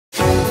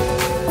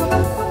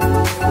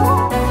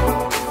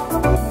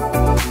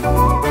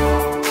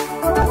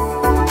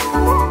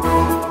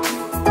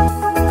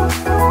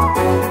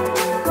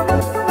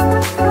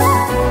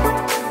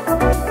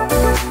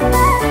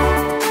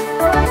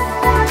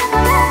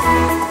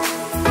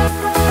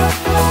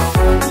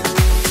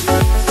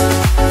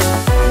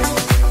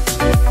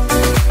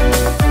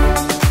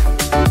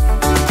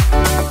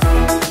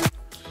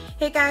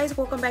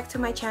to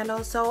my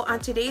channel. So on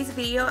today's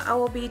video I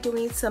will be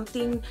doing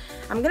something,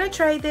 I'm gonna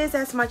try this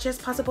as much as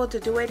possible to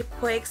do it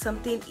quick,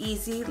 something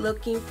easy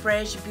looking,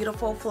 fresh,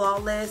 beautiful,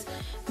 flawless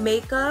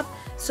makeup.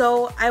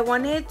 So I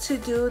wanted to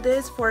do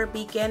this for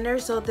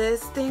beginners, so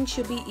this thing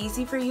should be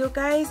easy for you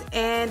guys.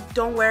 And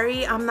don't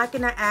worry, I'm not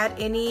gonna add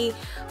any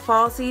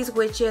falsies,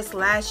 which is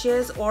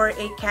lashes or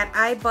a cat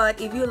eye, but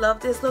if you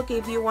love this look,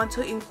 if you want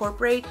to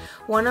incorporate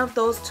one of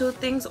those two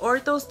things or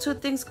those two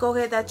things, go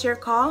ahead, that's your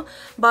call.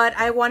 But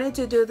I wanted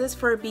to do this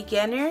for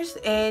beginners.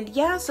 And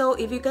yeah, so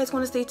if you guys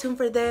want to stay tuned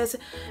for this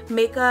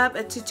makeup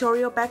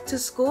tutorial back to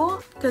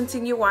school,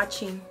 continue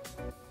watching.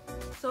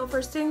 So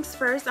first things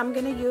first, I'm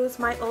gonna use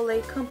my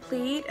Olay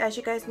Complete. As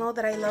you guys know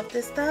that I love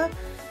this stuff,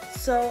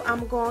 so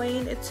I'm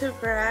going to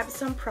grab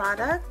some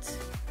product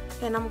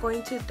and I'm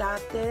going to dot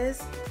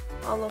this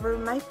all over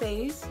my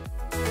face.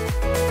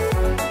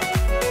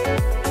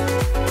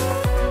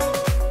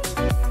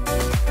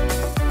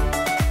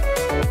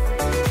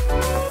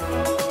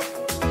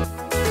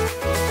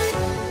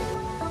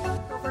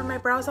 For my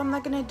brows, I'm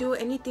not gonna do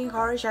anything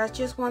harsh. I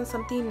just want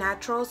something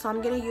natural, so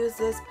I'm gonna use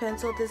this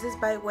pencil. This is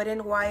by Wet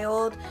n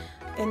Wild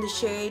in the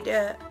shade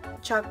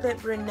Chocolate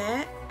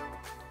Brunette.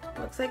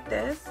 Looks like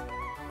this.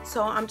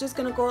 So I'm just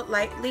gonna go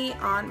lightly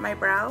on my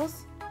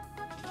brows.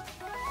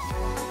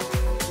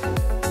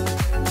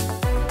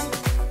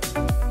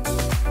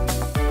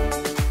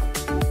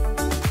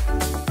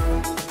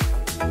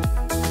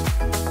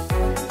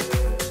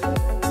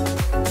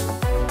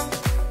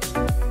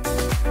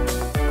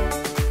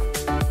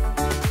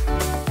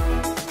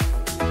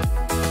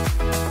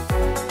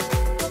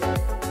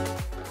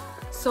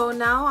 So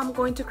now I'm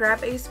going to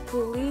grab a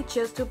spoolie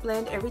just to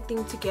blend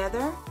everything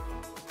together.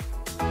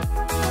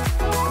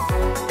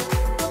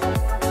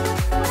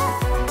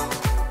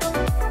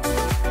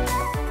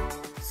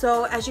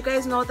 So as you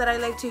guys know that I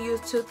like to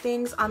use two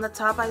things. On the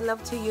top I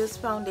love to use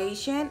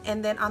foundation,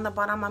 and then on the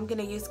bottom I'm going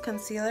to use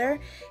concealer.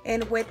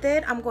 And with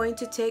it I'm going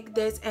to take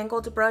this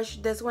angled brush.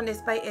 This one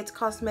is by It's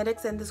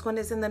Cosmetics and this one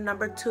is in the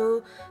number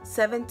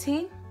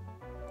 217.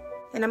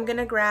 And I'm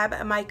gonna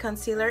grab my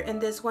concealer,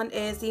 and this one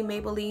is the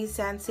Maybelline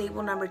Sand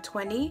Sable number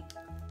 20.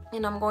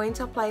 And I'm going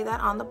to apply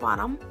that on the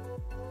bottom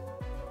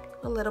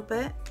a little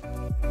bit.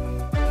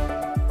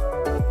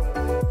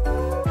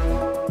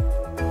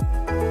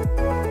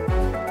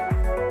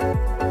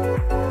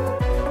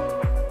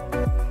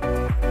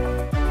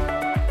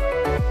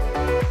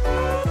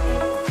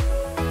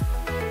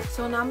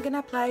 So now I'm gonna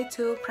apply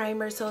two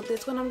primers. So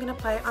this one I'm gonna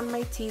apply on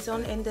my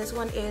T-zone, and this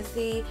one is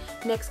the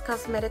NYX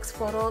Cosmetics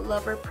Photo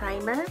Lover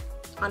Primer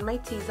on my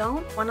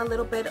T-zone. Want a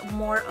little bit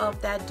more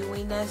of that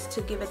dewiness to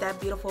give it that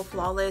beautiful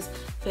flawless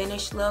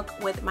finish look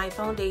with my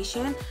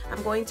foundation.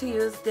 I'm going to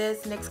use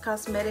this NYX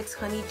Cosmetics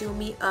Honey Dew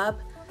Me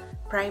Up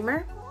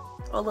primer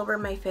all over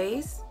my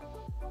face.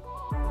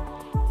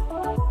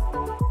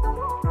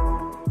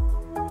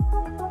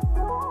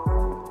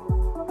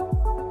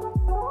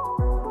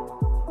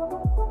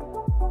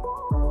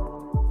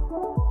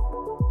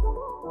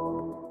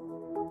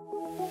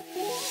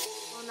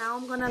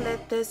 I'm gonna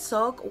let this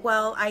soak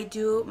while I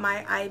do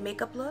my eye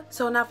makeup look.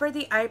 So now for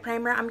the eye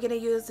primer, I'm gonna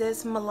use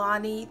this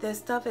Milani. This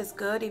stuff is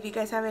good. If you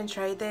guys haven't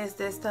tried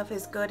this stuff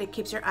is good. It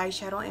keeps your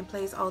eyeshadow in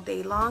place all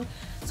day long.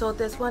 So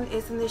this one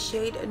is in the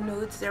shade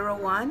Nude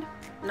 01,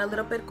 and a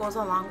little bit goes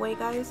a long way,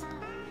 guys.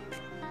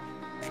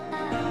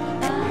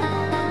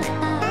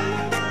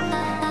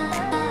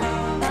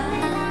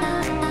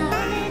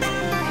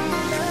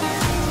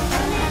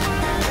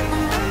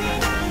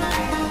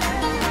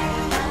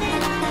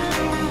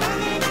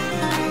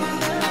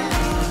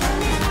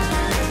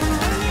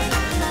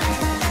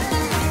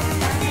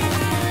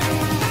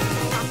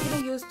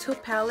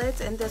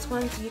 Palettes, and this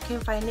one you can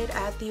find it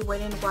at the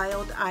Wet n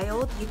Wild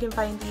aisle. You can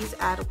find these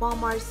at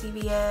Walmart,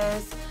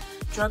 CVS,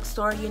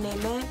 drugstore, you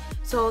name it.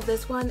 So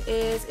this one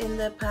is in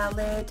the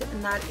palette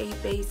Not a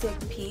Basic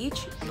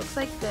Peach. Looks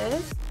like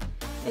this.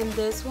 And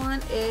this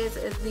one is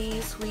the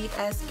Sweet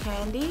as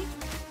Candy.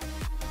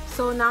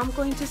 So now I'm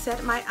going to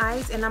set my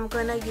eyes, and I'm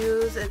gonna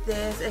use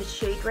this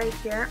shade right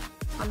here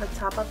on the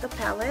top of the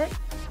palette.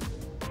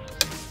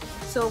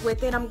 So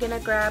with it, I'm gonna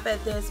grab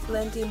this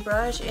blending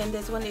brush, and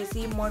this one is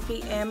the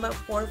Morphe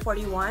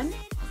M441.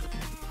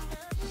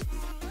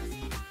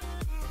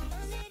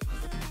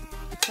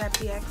 Tap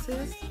the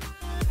axis.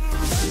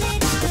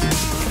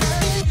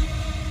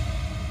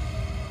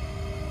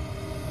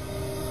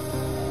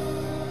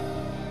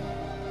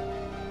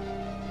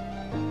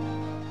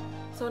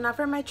 So now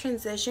for my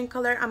transition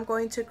color, I'm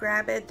going to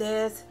grab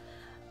this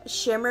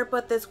shimmer,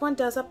 but this one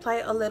does apply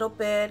a little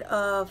bit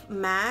of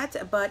matte,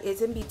 but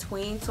it's in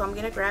between. So I'm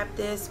gonna grab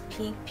this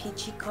pink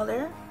peachy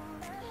color,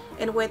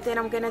 and with it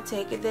I'm gonna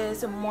take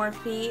this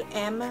Morphe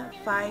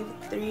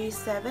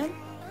M537.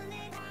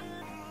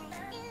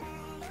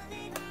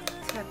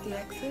 Tap the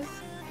axis.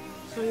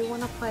 So you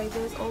want to apply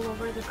this all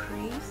over the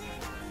crease.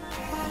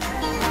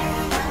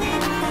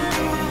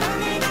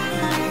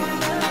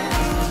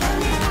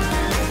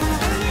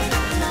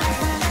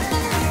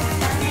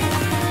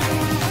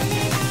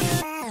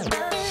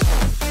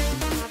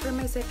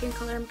 second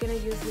color, I'm going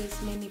to use this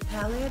mini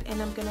palette,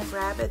 and I'm gonna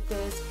grab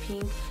this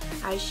pink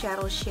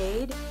eyeshadow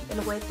shade,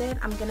 and with it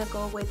I'm gonna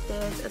go with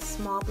this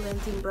small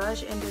blending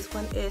brush, and this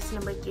one is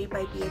number 3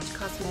 by BH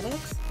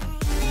Cosmetics.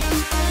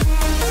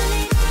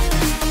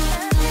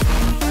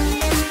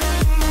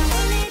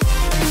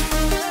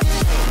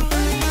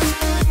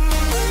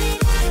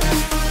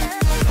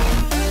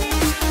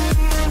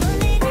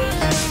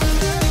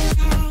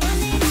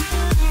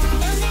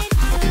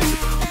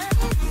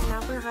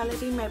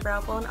 My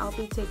brow bone, I'll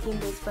be taking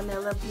this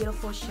Vanilla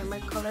Beautiful shimmer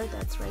color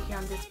that's right here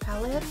on this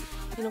palette,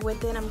 and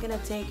with it I'm gonna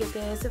take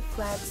this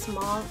flat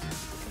small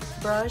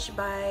brush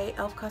by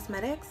e.l.f.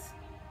 Cosmetics,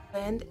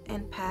 blend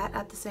and pat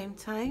at the same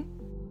time.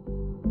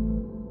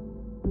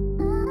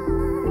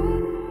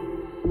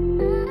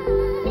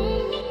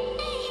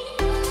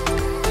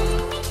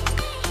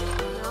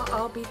 Now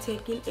I'll be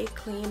taking a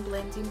clean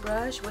blending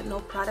brush with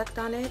no product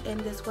on it, and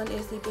this one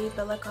is the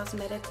Bella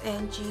Cosmetics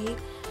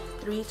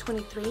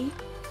NG323.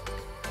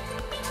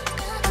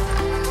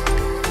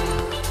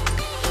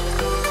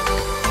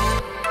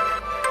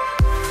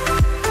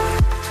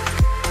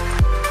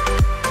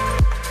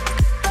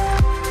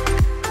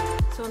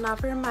 Now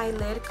for my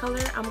lid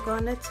color, I'm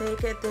gonna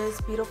take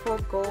this beautiful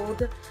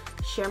gold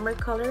shimmer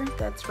color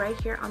that's right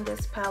here on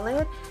this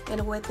palette,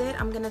 and with it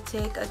I'm gonna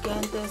take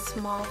again this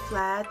small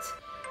flat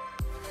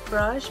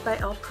brush by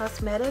e.l.f.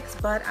 Cosmetics,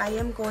 but I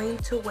am going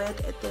to wet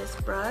this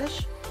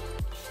brush.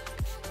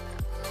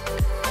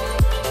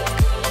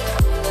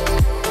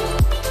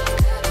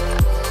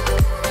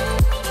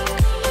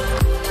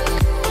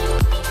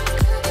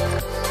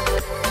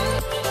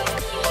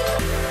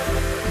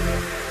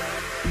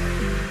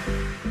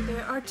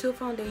 Two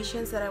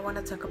foundations that I want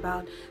to talk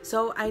about.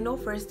 So I know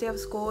first day of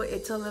school,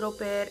 it's a little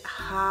bit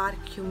hot,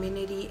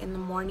 humidity in the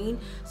morning,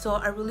 so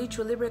I really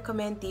truly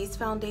recommend these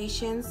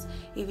foundations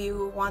if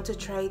you want to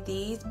try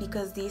these,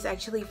 because these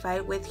actually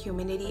fight with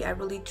humidity. I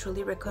really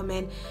truly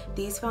recommend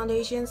these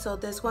foundations. So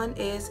this one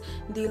is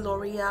the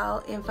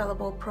L'Oreal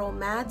Infallible Pro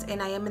Matte,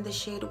 and I am in the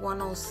shade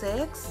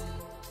 106,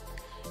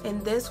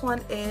 and this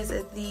one is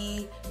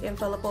the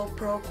Infallible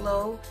Pro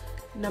Glow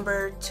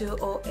number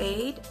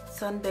 208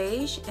 Sun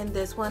Beige, and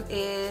this one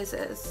is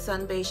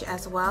Sun Beige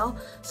as well.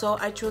 So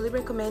I truly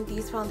recommend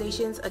these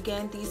foundations.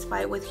 Again, these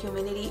fight with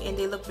humidity and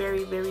they look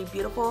very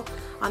beautiful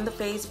on the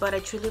face, but I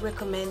truly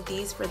recommend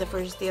these for the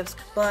first day of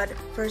school. But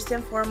first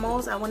and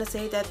foremost, I want to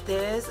say that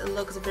this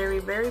looks very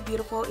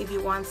beautiful if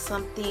you want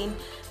something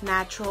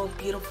natural,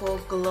 beautiful,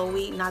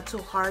 glowy, not too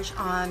harsh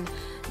on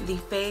the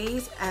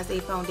face as a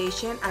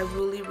foundation. I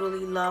really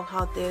love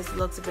how this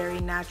looks very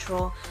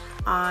natural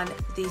on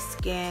the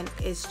skin.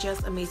 It's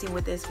just amazing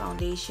with this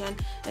foundation,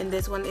 and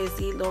this one is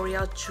the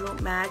L'Oreal True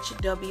Match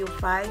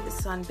W5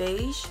 Sun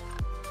Beige.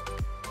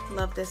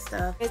 Love this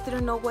stuff. I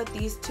didn't know what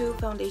these two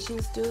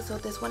foundations do, so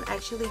this one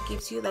actually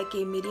gives you like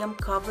a medium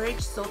coverage,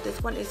 so this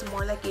one is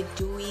more like a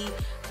dewy,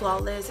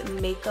 flawless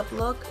makeup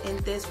look, and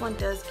this one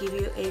does give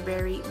you a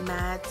very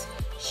matte,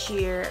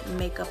 sheer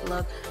makeup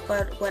look.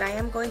 But what I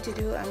am going to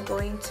do, I'm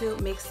going to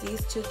mix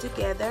these two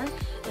together,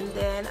 and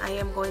then I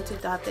am going to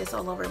dot this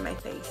all over my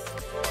face.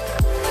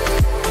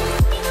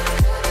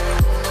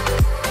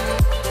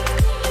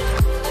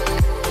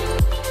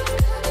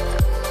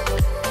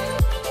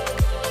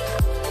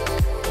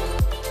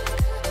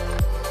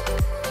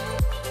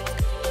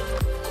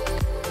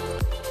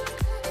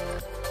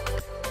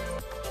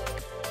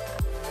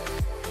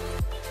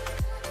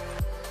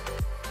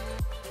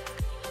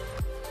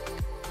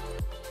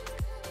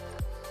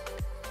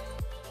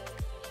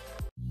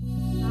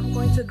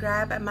 To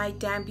grab my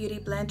Damn Beauty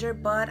blender,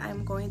 but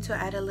I'm going to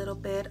add a little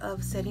bit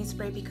of setting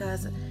spray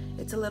because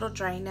it's a little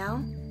dry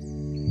now.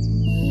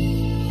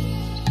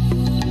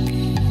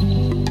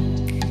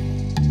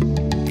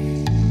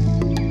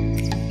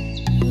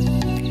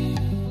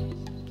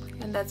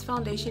 And that's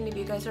foundation, if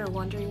you guys are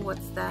wondering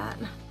what's that.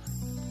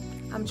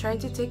 I'm trying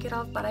to take it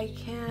off, but I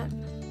can't.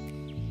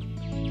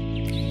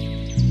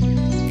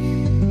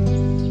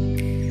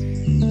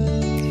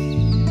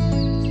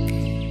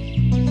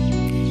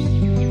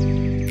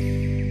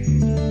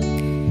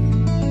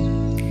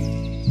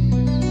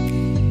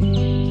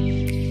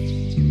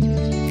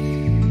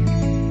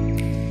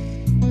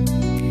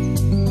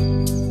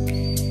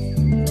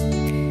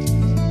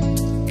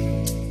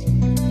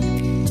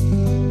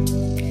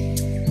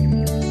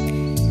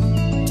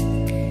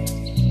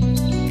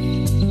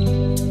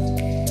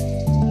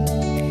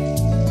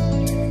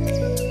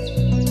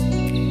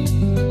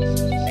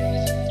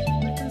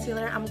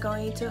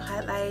 To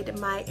highlight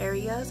my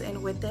areas,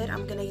 and with it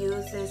I'm gonna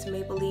use this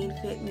Maybelline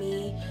Fit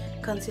Me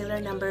concealer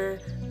number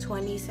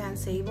 20 San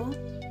Sable.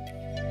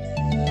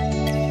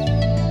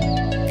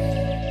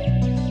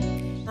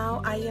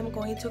 Now I am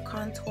going to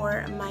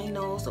contour my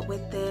nose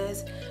with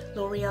this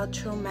L'Oreal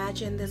True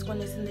Match, and this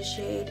one is in the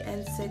shade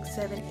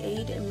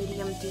N678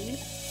 Medium Deep.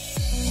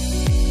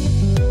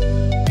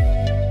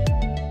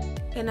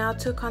 And now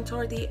to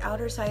contour the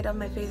outer side of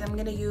my face, I'm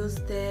gonna use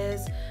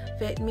this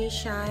Fit Me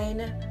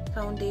Shine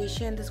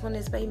foundation. This one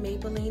is by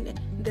Maybelline.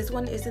 This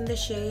one is in the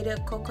shade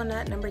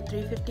Coconut number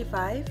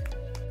 355.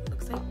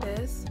 Looks like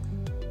this.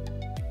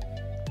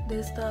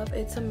 This stuff,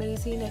 it's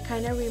amazing. It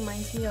kind of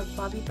reminds me of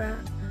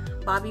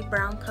Bobbi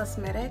Brown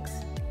Cosmetics.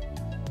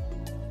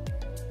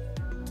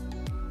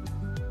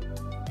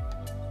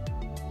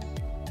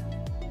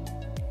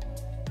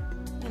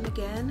 And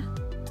again.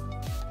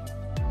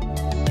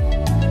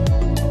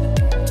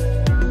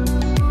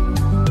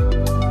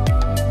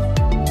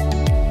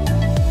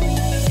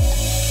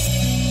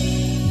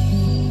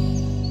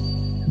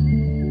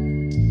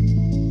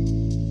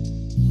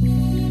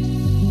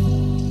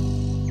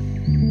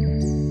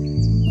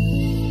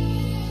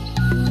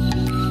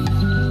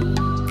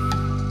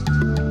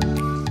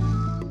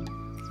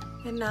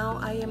 And now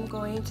I am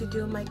going to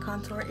do my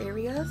contour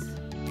areas.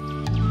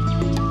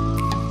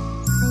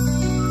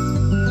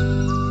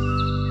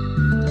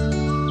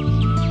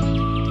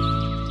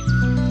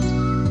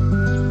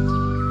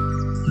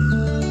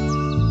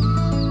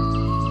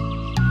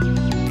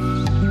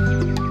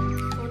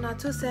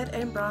 To set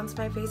and bronze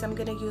my face, I'm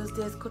gonna use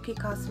this Cookie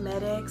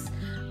Cosmetics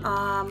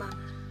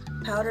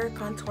powder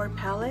contour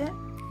palette.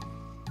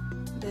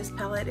 This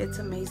palette, it's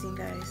amazing,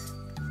 guys.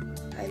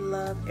 I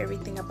love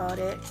everything about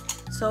it.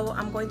 So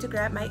I'm going to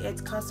grab my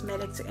It's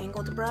Cosmetics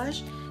angled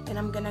brush, and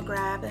I'm gonna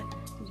grab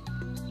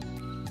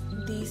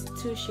these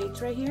two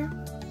shades right here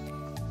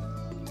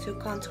to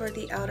contour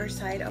the outer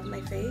side of my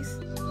face.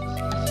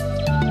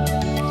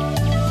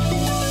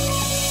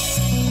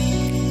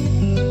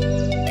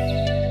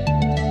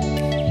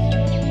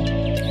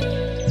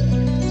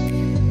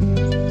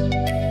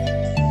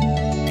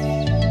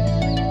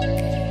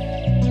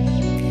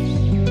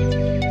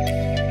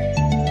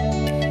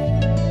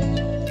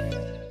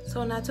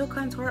 To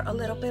contour a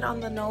little bit on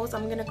the nose,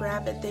 I'm gonna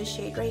grab this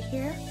shade right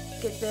here.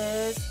 Get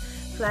this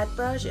flat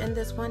brush, and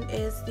this one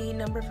is the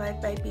number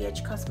 5 by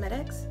BH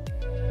Cosmetics.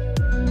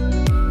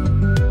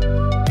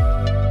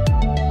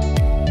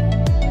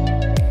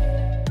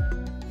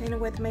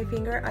 And with my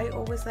finger, I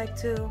always like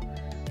to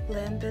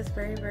blend this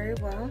very, very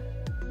well.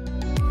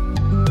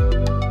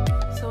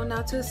 So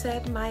now to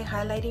set my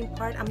highlighting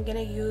part, I'm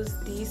gonna use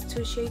these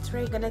two shades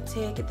right. I'm gonna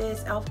take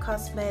this e.l.f.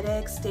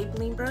 Cosmetics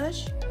stapling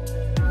brush.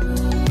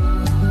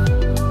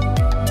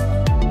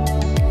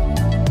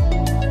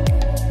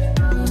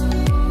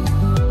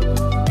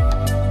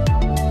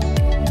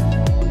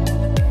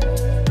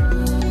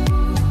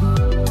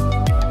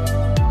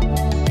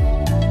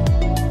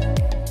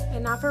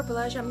 For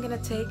blush, I'm gonna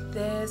take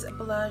this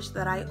blush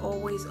that I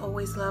always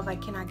love. I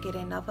cannot get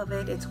enough of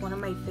it. It's one of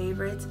my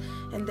favorites,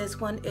 and this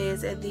one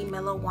is the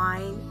Mellow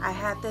Wine. I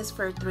had this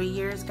for 3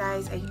 years,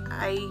 guys.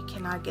 I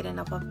cannot get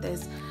enough of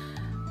this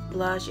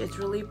blush. It's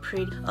really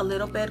pretty. A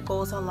little bit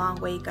goes a long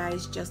way,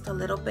 guys, just a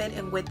little bit.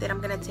 And with it, I'm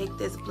gonna take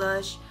this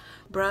brush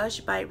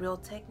by Real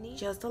Technique,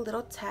 just a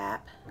little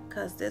tap,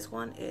 because this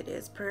one, it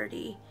is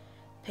pretty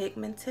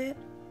pigmented,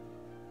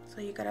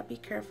 so you gotta be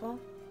careful,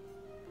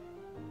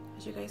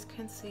 as you guys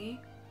can see.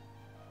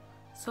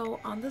 So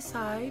on the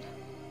side,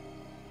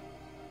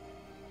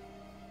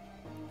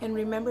 and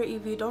remember,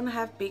 if you don't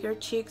have bigger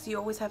cheeks, you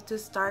always have to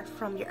start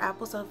from your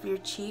apples of your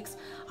cheeks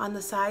on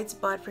the sides.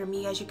 But for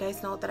me, as you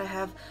guys know that I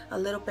have a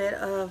little bit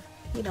of,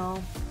 you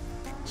know,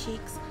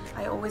 cheeks,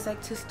 I always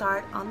like to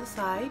start on the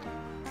side,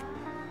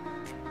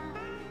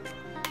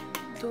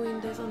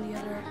 doing this on the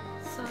other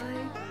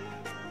side,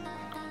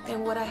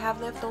 and what I have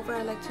left over,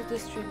 I like to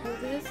distribute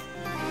this.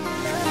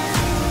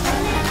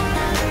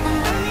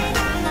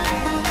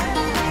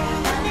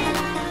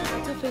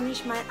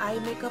 Finish my eye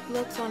makeup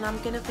look, so now I'm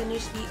gonna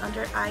finish the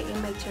under eye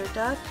in my tear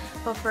duct.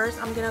 But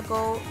first, I'm gonna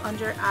go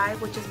under eye,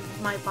 which is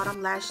my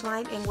bottom lash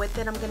line, and with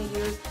it, I'm gonna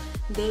use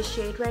this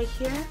shade right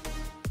here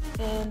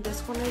and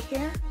this one right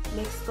here.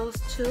 Mix those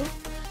two,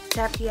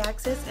 tap the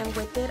axis, and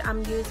with it,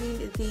 I'm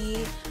using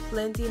the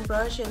blending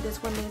brush, and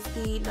this one is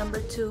the number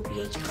 2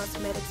 BH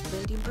Cosmetics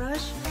blending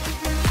brush.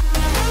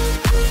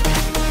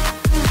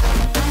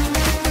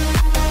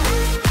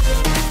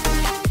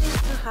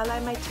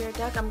 Highlight my tear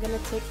duct, I'm gonna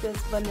take this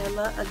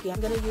vanilla again.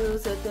 I'm gonna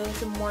use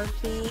this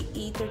Morphe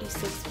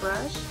E36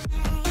 brush.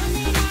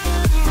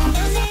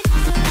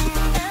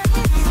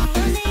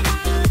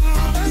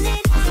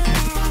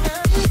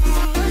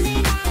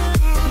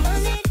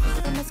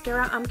 For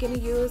mascara, I'm gonna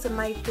use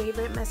my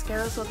favorite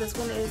mascara. So this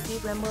one is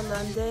the Rimmel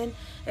London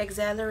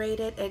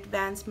Accelerated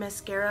Advanced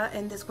Mascara,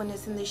 and this one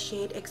is in the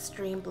shade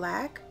Extreme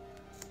Black.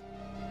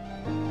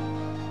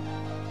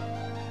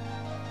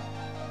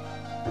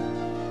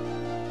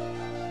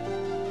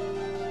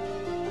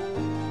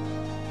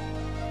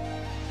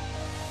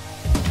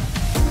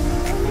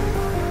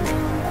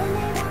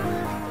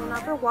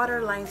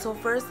 Waterline. So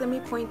first, let me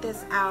point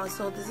this out.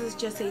 So this is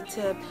just a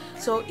tip.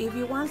 So if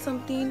you want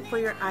something for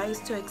your eyes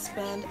to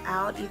expand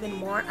out even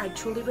more, I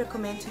truly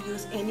recommend to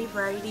use any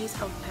varieties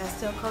of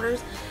pastel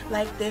colors.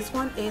 Like this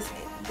one is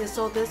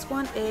so this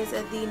one is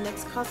the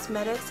NYX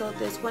Cosmetics. So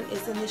this one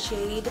is in the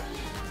shade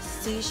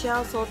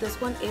Seashell. So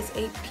this one is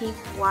a pink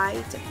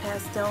white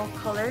pastel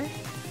color,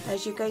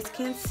 as you guys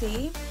can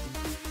see.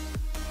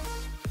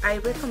 I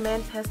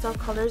recommend pastel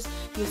colors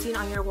using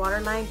on your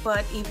waterline,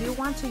 but if you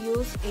want to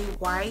use a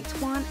white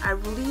one, I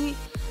really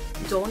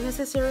don't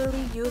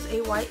necessarily use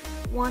a white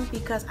one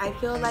because I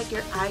feel like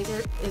your eyes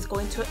is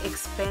going to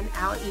expand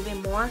out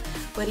even more.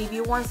 But if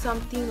you want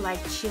something like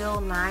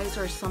chill, nice,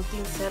 or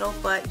something settled,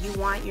 but you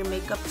want your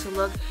makeup to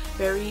look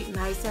very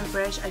nice and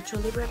fresh, I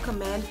truly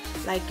recommend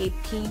like a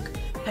pink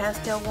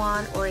pastel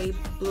one or a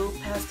blue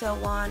pastel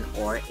one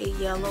or a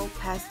yellow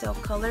pastel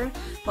color.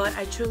 But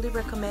I truly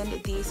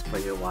recommend these for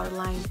your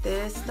waterline.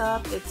 This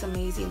stuff, it's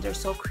amazing. They're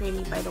so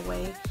creamy, by the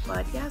way.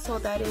 But yeah, so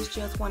that is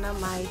just one of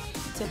my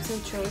tips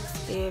and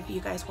tricks if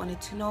you guys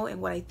wanted to know and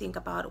what I think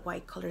about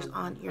white colors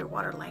on your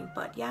waterline.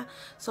 But yeah,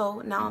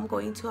 so now I'm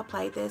going to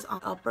apply this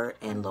on upper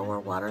and lower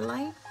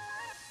waterline.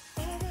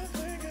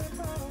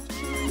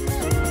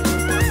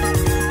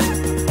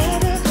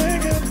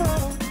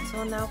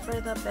 So now for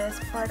the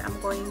best part, I'm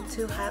going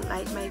to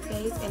highlight my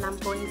face, and I'm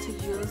going to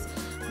use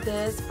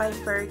this by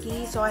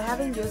Fergie. So I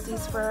haven't used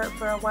these for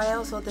a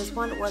while, so this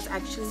one was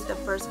actually the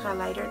first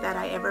highlighter that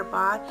I ever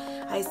bought.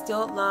 I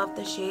still love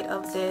the shade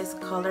of this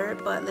color,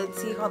 but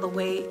let's see how the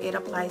way it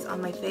applies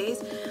on my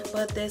face.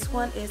 But this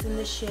one is in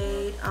the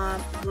shade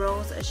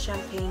Rose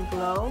Champagne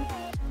Glow.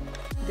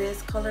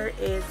 This color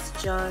is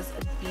just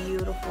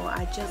beautiful.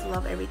 I just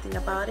love everything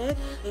about it.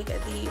 Take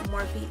the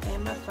Morphe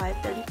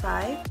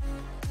M535.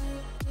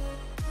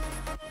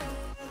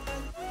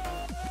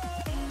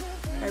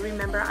 I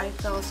remember I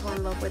fell so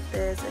in love with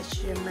this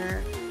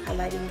shimmer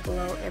highlighting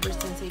glow ever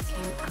since it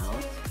came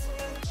out.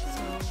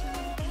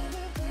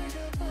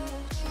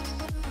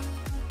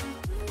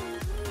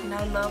 And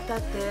I love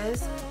that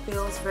this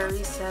feels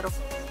very settled.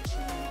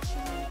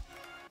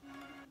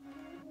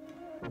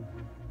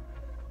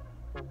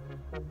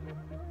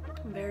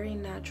 Very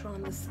natural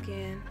on the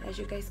skin, as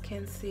you guys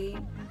can see.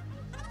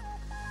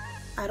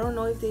 I don't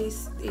know if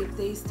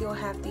they still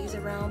have these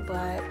around,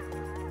 but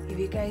if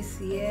you guys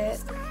see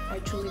it, I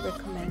truly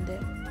recommend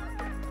it.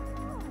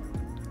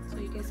 So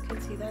you guys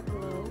can see that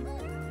glow.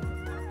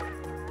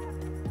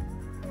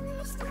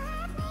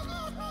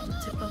 The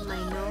tip of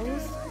my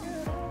nose,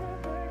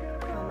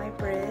 on my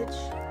bridge,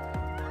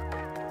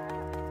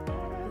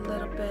 a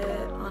little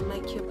bit on my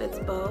Cupid's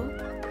bow,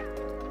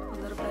 a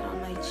little bit on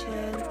my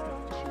chin,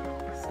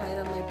 side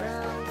of my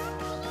brows.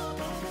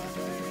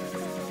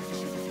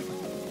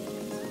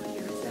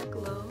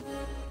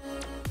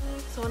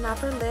 So now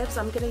for lips,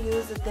 I'm going to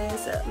use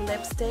this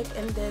lipstick,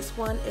 and this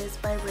one is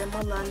by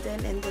Rimmel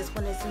London, and this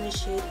one is in the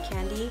shade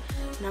Candy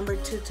number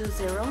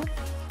 220.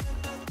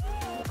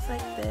 Looks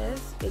like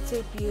this. It's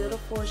a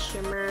beautiful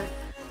shimmer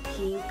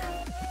pink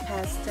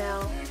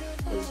pastel.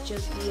 It's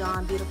just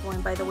beyond beautiful,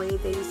 and by the way,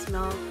 they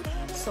smell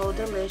so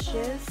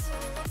delicious.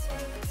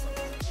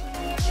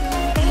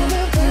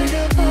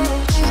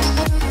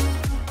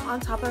 On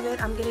top of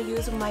it, I'm going to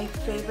use my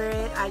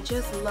favorite. I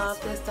just love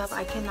this stuff.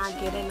 I cannot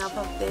get enough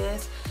of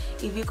this.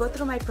 If you go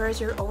through my purse,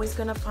 you're always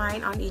gonna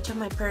find on each of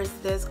my purse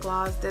this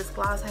gloss. This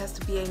gloss has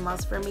to be a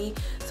must for me.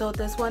 So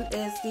this one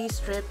is the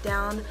Strip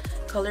Down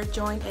Color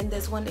Joint, and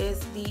this one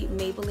is the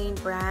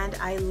Maybelline brand.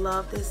 I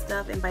love this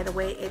stuff, and by the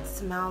way, it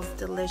smells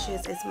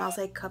delicious. It smells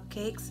like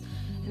cupcakes,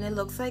 and it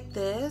looks like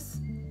this.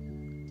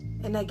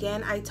 And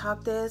again, I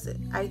talked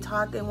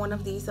in one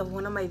of these of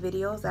one of my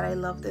videos that I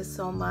love this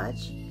so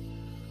much.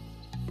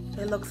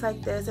 It looks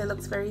like this. It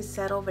looks very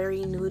subtle,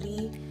 very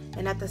nudie,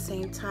 and at the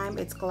same time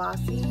it's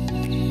glossy.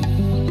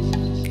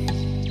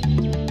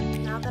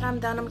 Now that I'm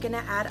done, I'm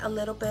gonna add a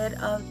little bit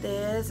of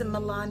this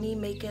Milani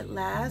Make It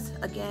Last.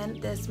 Again,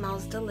 this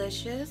smells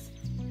delicious.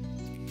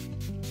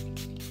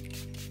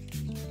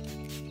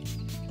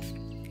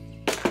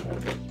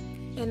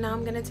 And now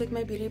I'm gonna take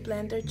my beauty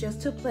blender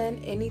just to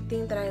blend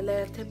anything that I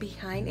left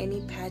behind,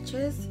 any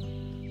patches.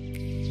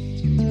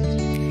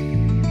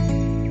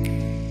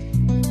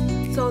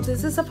 So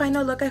this is the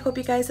final look. I hope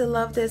you guys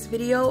love this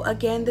video.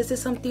 Again, this is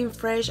something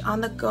fresh,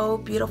 on the go,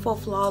 beautiful,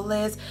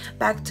 flawless,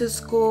 back to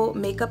school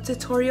makeup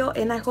tutorial,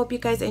 and I hope you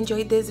guys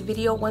enjoyed this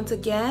video once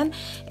again.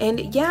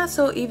 And yeah,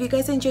 so if you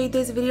guys enjoyed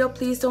this video,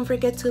 please don't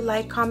forget to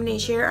like, comment,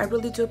 and share. I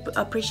really do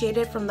appreciate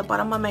it from the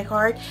bottom of my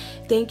heart.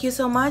 Thank you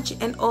so much.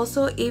 And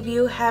also, if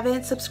you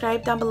haven't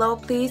subscribed down below,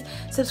 please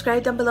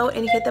subscribe down below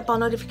and hit the bell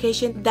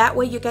notification. That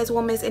way you guys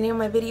won't miss any of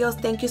my videos.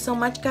 Thank you so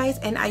much, guys,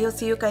 and I will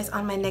see you guys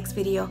on my next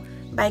video.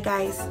 Bye,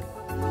 guys.